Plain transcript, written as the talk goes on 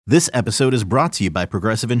This episode is brought to you by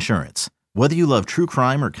Progressive Insurance. Whether you love true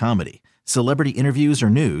crime or comedy, celebrity interviews or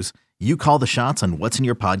news, you call the shots on what's in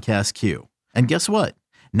your podcast queue. And guess what?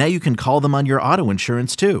 Now you can call them on your auto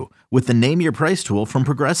insurance too with the Name Your Price tool from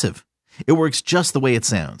Progressive. It works just the way it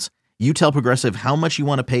sounds. You tell Progressive how much you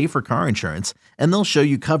want to pay for car insurance, and they'll show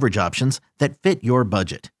you coverage options that fit your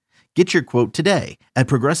budget. Get your quote today at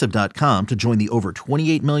Progressive.com to join the over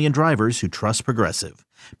 28 million drivers who trust Progressive.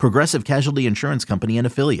 Progressive Casualty Insurance Company and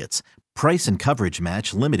Affiliates. Price and coverage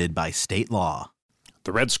match limited by state law.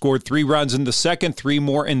 The Reds scored 3 runs in the second, 3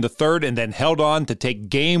 more in the third, and then held on to take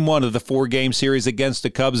Game 1 of the 4-game series against the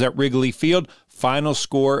Cubs at Wrigley Field. Final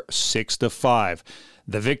score 6-5.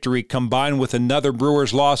 The victory combined with another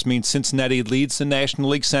Brewers loss means Cincinnati leads the National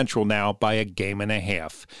League Central now by a game and a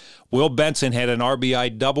half. Will Benson had an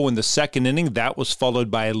RBI double in the second inning. That was followed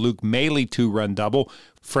by a Luke Maile 2-run double.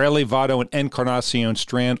 Fraley, Votto, and Encarnacion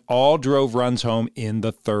Strand all drove runs home in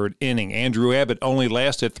the third inning. Andrew Abbott only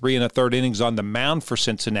lasted 3 1/3 innings on the mound for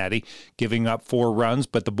Cincinnati, giving up 4 runs,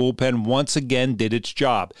 but the bullpen once again did its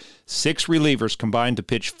job. 6 relievers combined to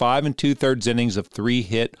pitch 5 2/3 innings of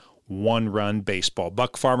 3-hit, 1-run baseball.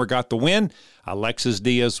 Buck Farmer got the win. Alexis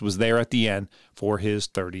Diaz was there at the end for his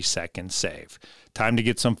 32nd save. Time to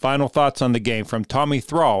get some final thoughts on the game from Tommy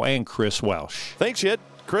Thrall and Chris Welsh. Thanks, Yit.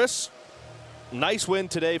 Chris, nice win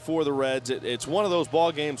today for the Reds. It's one of those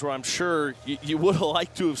ball games where I'm sure you would have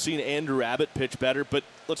liked to have seen Andrew Abbott pitch better, but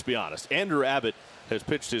let's be honest. Andrew Abbott has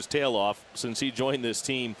pitched his tail off since he joined this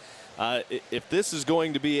team. If this is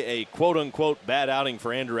going to be a quote-unquote bad outing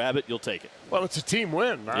for Andrew Abbott, you'll take it. Well, it's a team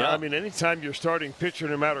win. Yeah. I mean, anytime your starting pitcher,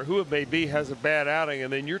 no matter who it may be, has a bad outing,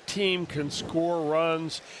 and then your team can score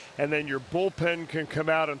runs, and then your bullpen can come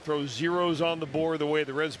out and throw zeros on the board the way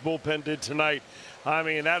the Reds bullpen did tonight. I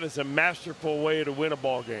mean, that is a masterful way to win a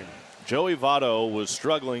ball game. Joey Votto was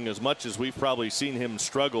struggling as much as we've probably seen him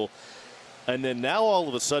struggle. And then now all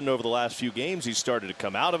of a sudden over the last few games, he started to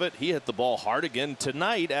come out of it. He hit the ball hard again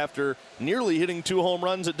tonight after nearly hitting 2 home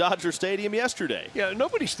runs at Dodger Stadium yesterday. Yeah,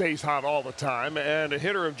 nobody stays hot all the time, and a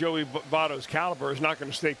hitter of Joey Votto's caliber is not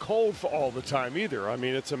going to stay cold for all the time either. I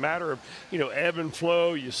mean, it's a matter of, ebb and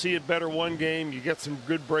flow. You see it better one game. You get some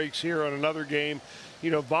good breaks here on another game.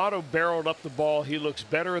 Votto barreled up the ball. He looks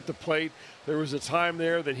better at the plate. There was a time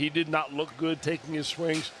there that he did not look good taking his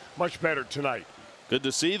swings. Much better tonight. Good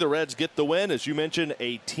to see the Reds get the win. As you mentioned,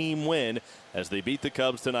 a team win as they beat the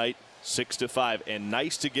Cubs tonight 6-5. And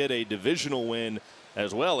nice to get a divisional win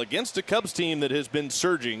as well against a Cubs team that has been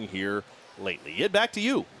surging here lately. Yet back to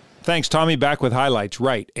you. Thanks, Tommy. Back with highlights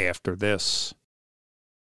right after this.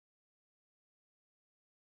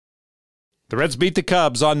 The Reds beat the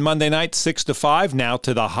Cubs on Monday night 6-5. Now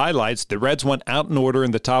to the highlights. The Reds went out in order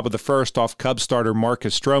in the top of the first off Cubs starter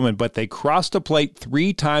Marcus Stroman, but they crossed the plate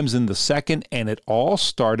 3 times in the second, and it all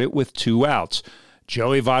started with 2 outs.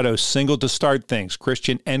 Joey Votto singled to start things.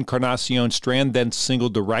 Christian Encarnacion Strand then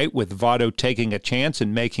singled to right, with Votto taking a chance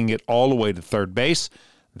and making it all the way to third base.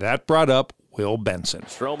 That brought up Will Benson.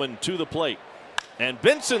 Stroman to the plate, and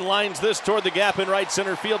Benson lines this toward the gap in right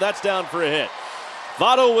center field. That's down for a hit.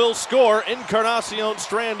 Votto will score. Encarnacion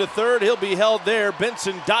Strand to third. He'll be held there.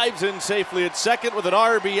 Benson dives in safely at second with an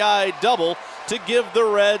RBI double to give the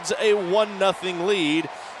Reds a 1-0 lead.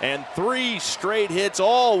 And 3 straight hits,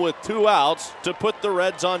 all with 2 outs, to put the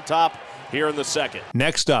Reds on top here in the second.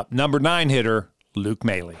 Next up, number 9 hitter, Luke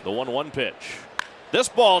Maile. The 1-1 pitch. This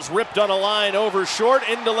ball's ripped on a line over short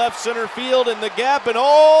into left center field in the gap and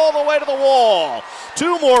all the way to the wall.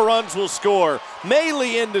 2 more runs will score. Maile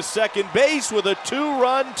into second base with a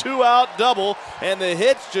 2-run, 2-out double, and the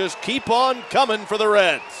hits just keep on coming for the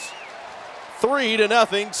Reds.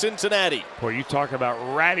 3-0 Cincinnati. Boy, you talk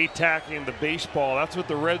about ratty-tacking the baseball. That's what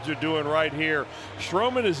the Reds are doing right here.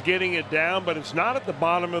 Stroman is getting it down, but it's not at the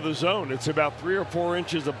bottom of the zone. It's about 3 or 4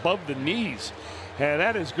 inches above the knees, and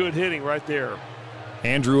that is good hitting right there.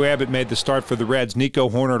 Andrew Abbott made the start for the Reds. Nico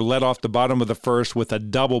Horner led off the bottom of the first with a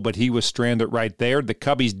double, but he was stranded right there. The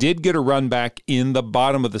Cubbies did get a run back in the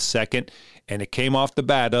bottom of the second, and it came off the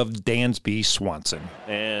bat of Dansby Swanson.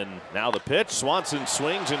 And now the pitch. Swanson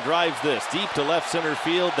swings and drives this deep to left center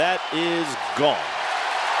field. That is gone.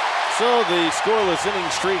 So the scoreless inning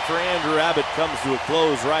streak for Andrew Abbott comes to a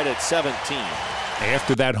close right at 17.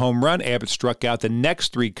 After that home run, Abbott struck out the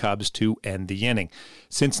next 3 Cubs to end the inning.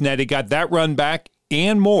 Cincinnati got that run back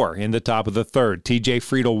and more in the top of the third. T.J.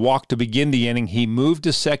 Friedl walked to begin the inning. He moved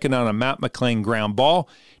to second on a Matt McClain ground ball.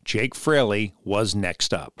 Jake Fraley was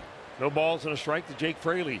next up. No balls and a strike to Jake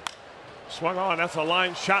Fraley. Swung on. That's a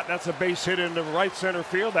line shot. That's a base hit into right center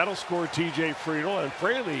field. That'll score T.J. Friedl. And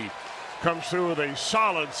Fraley comes through with a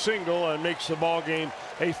solid single and makes the ball game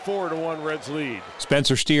a 4-1 Reds lead.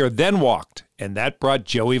 Spencer Steer then walked, and that brought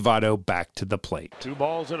Joey Votto back to the plate. 2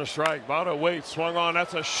 balls and a strike. Votto waits, swung on.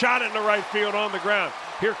 That's a shot into right field on the ground.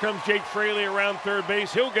 Here comes Jake Fraley around third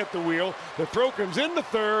base. He'll get the wheel. The throw comes into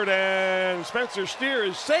third, and Spencer Steer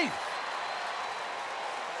is safe.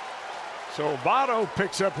 So Votto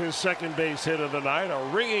picks up his second base hit of the night, a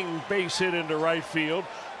ringing base hit into right field.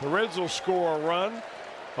 The Reds will score a run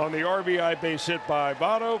on the RBI base hit by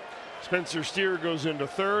Votto. Spencer Steer goes into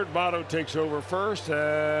third. Votto takes over first.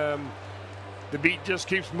 The beat just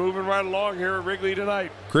keeps moving right along here at Wrigley tonight.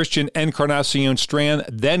 Christian Encarnacion Strand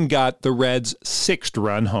then got the Reds' 6th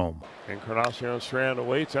run home. Encarnacion Strand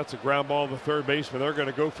awaits. That's a ground ball to the third baseman. They're going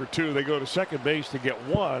to go for 2. They go to second base to get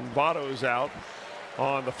 1. Votto is out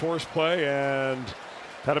on the force play, and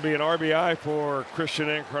that'll be an RBI for Christian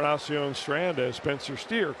Encarnacion Strand as Spencer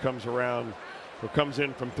Steer comes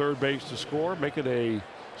in from third base to score, make it a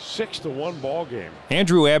 6-1 ball game.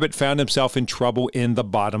 Andrew Abbott found himself in trouble in the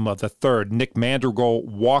bottom of the third. Nick Mandergol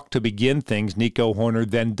walked to begin things. Nico Hoerner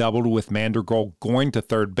then doubled with Mandergol going to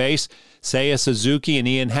third base. Seiya Suzuki and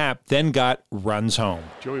Ian Happ then got runs home.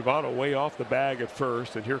 Joey Votto way off the bag at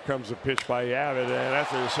first, and here comes a pitch by Abbott, and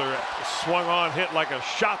that's a sort of swung on hit like a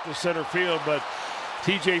shot to center field, but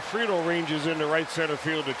TJ Friedl ranges into right center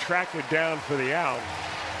field to track it down for the out.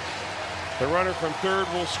 The runner from third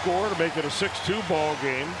will score to make it a 6-2 ball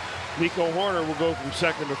game. Nico Hoerner will go from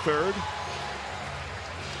second to third.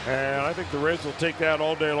 And I think the Reds will take that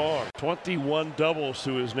all day long. 21 doubles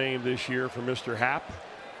to his name this year for Mr. Happ.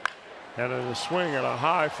 And in a swing and a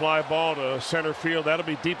high fly ball to center field. That'll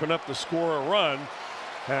be deep enough to score a run.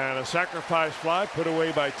 And a sacrifice fly put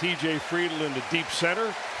away by TJ Friedl into deep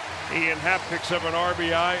center. Ian Happ picks up an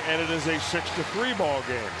RBI, and it is a 6-3 ball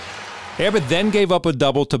game. Abbott then gave up a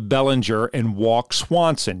double to Bellinger and walked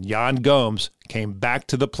Swanson. Yan Gomes came back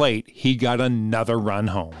to the plate. He got another run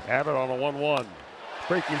home. Abbott on a 1-1.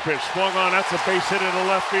 Breaking pitch swung on. That's a base hit into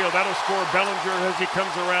left field. That'll score Bellinger as he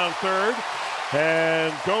comes around third.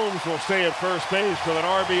 And Gomes will stay at first base with an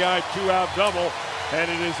RBI 2-out double. And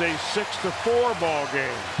it is a 6-4 ball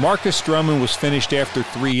game. Marcus Stroman was finished after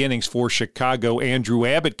 3 innings for Chicago. Andrew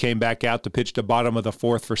Abbott came back out to pitch the bottom of the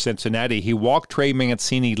 4th for Cincinnati. He walked Trey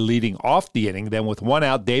Mancini leading off the inning. Then with 1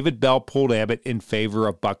 out, David Bell pulled Abbott in favor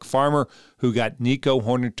of Buck Farmer, who got Nico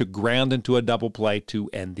Hoerner to ground into a double play to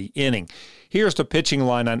end the inning. Here's the pitching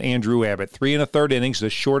line on Andrew Abbott. 3 1/3 innings, the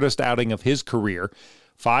shortest outing of his career.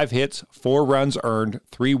 5 hits, 4 runs earned,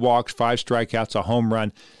 3 walks, 5 strikeouts, a home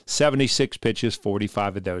run, 76 pitches,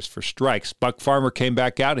 45 of those for strikes. Buck Farmer came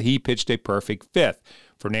back out. He pitched a perfect 5th.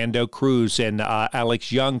 Fernando Cruz and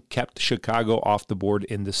Alex Young kept Chicago off the board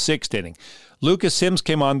in the 6th inning. Lucas Sims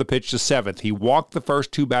came on to pitch the 7th. He walked the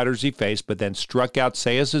first 2 batters he faced, but then struck out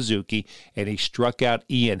Seiya Suzuki, and he struck out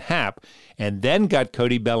Ian Happ, and then got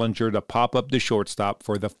Cody Bellinger to pop up the shortstop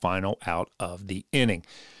for the final out of the inning.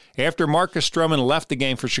 After Marcus Stroman left the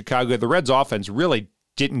game for Chicago, the Reds' offense really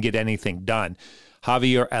didn't get anything done.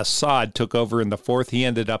 Javier Assad took over in the 4th. He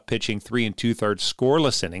ended up pitching 3 2/3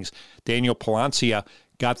 scoreless innings. Daniel Palencia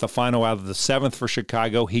got the final out of the 7th for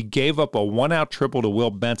Chicago. He gave up a 1-out triple to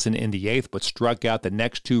Will Benson in the 8th, but struck out the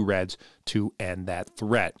next 2 Reds to end that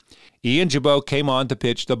threat. Ian Gibaut came on to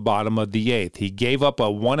pitch the bottom of the 8th. He gave up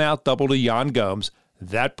a 1-out double to Yan Gomes.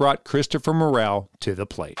 That brought Christopher Morel to the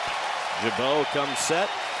plate. Gibaut comes set.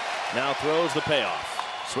 Now throws the payoff.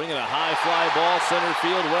 Swinging a high fly ball, center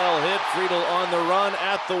field, well hit. Friedl on the run,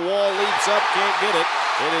 at the wall, leaps up, can't get it.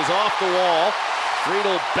 It is off the wall.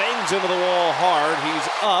 Friedl bangs into the wall hard. He's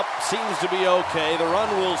up, seems to be okay. The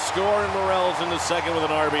run will score, and Morel's in the second with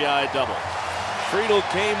an RBI double. Friedl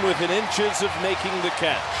came within inches of making the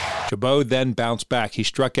catch. Gibaut then bounced back. He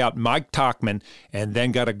struck out Mike Tauchman and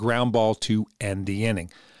then got a ground ball to end the inning.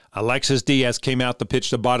 Alexis Diaz came out to pitch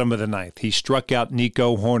the bottom of the 9th. He struck out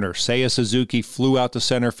Nico Hoerner. Seiya Suzuki flew out to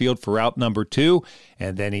center field for out number 2,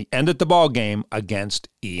 and then he ended the ball game against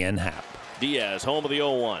Ian Happ. Diaz, home of the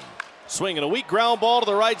 0-1. Swinging a weak ground ball to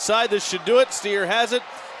the right side. This should do it. Steer has it.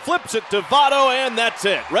 Flips it to Votto, and that's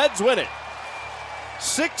it. Reds win it.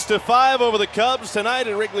 6-5 over the Cubs tonight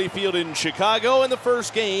at Wrigley Field in Chicago in the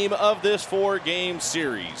first game of this 4-game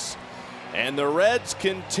series. And the Reds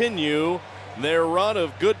continue their run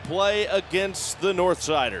of good play against the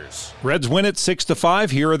Northsiders. Reds win it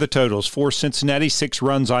 6-5. Here are the totals. For Cincinnati, 6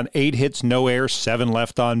 runs on 8 hits, no errors, 7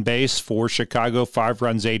 left on base. For Chicago, 5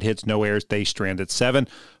 runs, 8 hits, no errors. They stranded 7.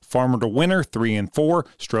 Farmer the winner, 3-4.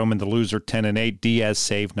 Stroman the loser, 10-8. Diaz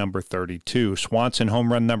save number 32. Swanson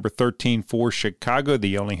home run number 13 for Chicago,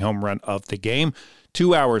 the only home run of the game.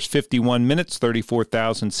 2 hours, 51 minutes,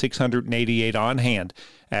 34,688 on hand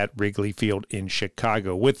at Wrigley Field in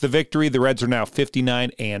Chicago. With the victory, the Reds are now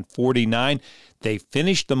 59-49. They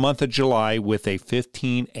finished the month of July with a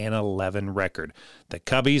 15-11 record. The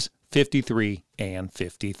Cubbies,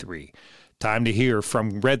 53-53. Time to hear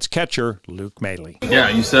from Reds catcher Luke Maile. Yeah,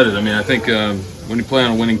 you said it. I mean, I think when you play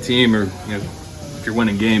on a winning team, or if you're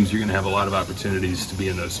winning games, you're going to have a lot of opportunities to be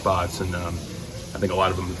in those spots, and I think a lot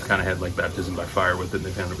of them have kind of had like baptism by fire with it, and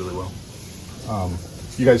they've handled it really well.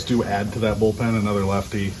 You guys do add to that bullpen another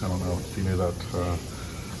lefty. I don't know if you knew that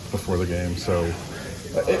before the game. So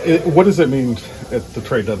what does it mean at the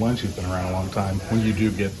trade deadline? She's been around a long time. When you do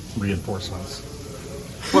get reinforcements?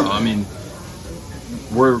 Well, I mean,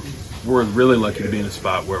 we're really lucky to be in a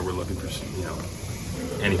spot where we're looking for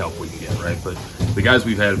any help we can get, right? But the guys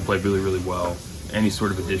we've had have played really, really well. Any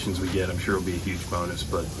sort of additions we get, I'm sure, will be a huge bonus.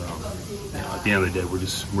 But at the end of the day, we're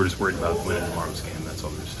just worried about winning tomorrow's game. That's all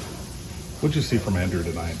there is to it. What did you see from Andrew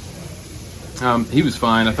tonight? He was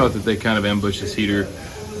fine. I thought that they kind of ambushed his heater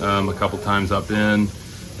a couple times up in.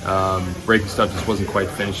 Breaking stuff just wasn't quite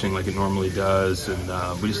finishing like it normally does, and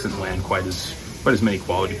we just didn't land quite as many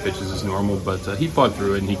quality pitches as normal. But he fought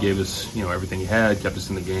through it, and he gave us everything he had, kept us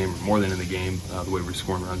in the game, more than in the game, the way we were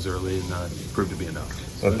scoring runs early, and it proved to be enough.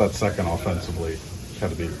 That second offensively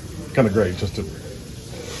had to be kind of great just to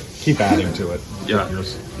keep adding to it. Yeah,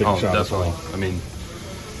 definitely. Well. I mean,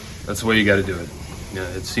 that's the way you got to do it. Yeah,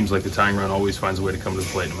 it seems like the tying run always finds a way to come to the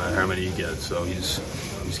plate no matter how many you get. So you just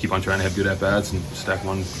keep on trying to have good at-bats and stack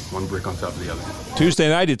one brick on top of the other. Tuesday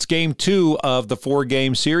night, it's Game 2 of the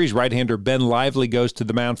 4-game series. Right-hander Ben Lively goes to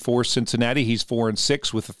the mound for Cincinnati. He's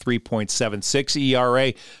 4-6 with a 3.76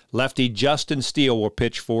 ERA. Lefty Justin Steele will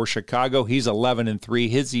pitch for Chicago. He's 11-3.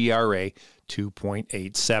 His ERA,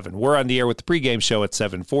 2.87. We're on the air with the pregame show at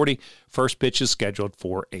 7:40. First pitch is scheduled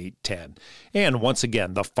for 8:10. And once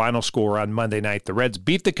again, the final score on Monday night, the Reds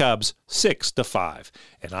beat the Cubs 6-5.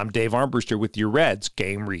 And I'm Dave Armbruster with your Reds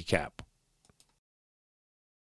game recap.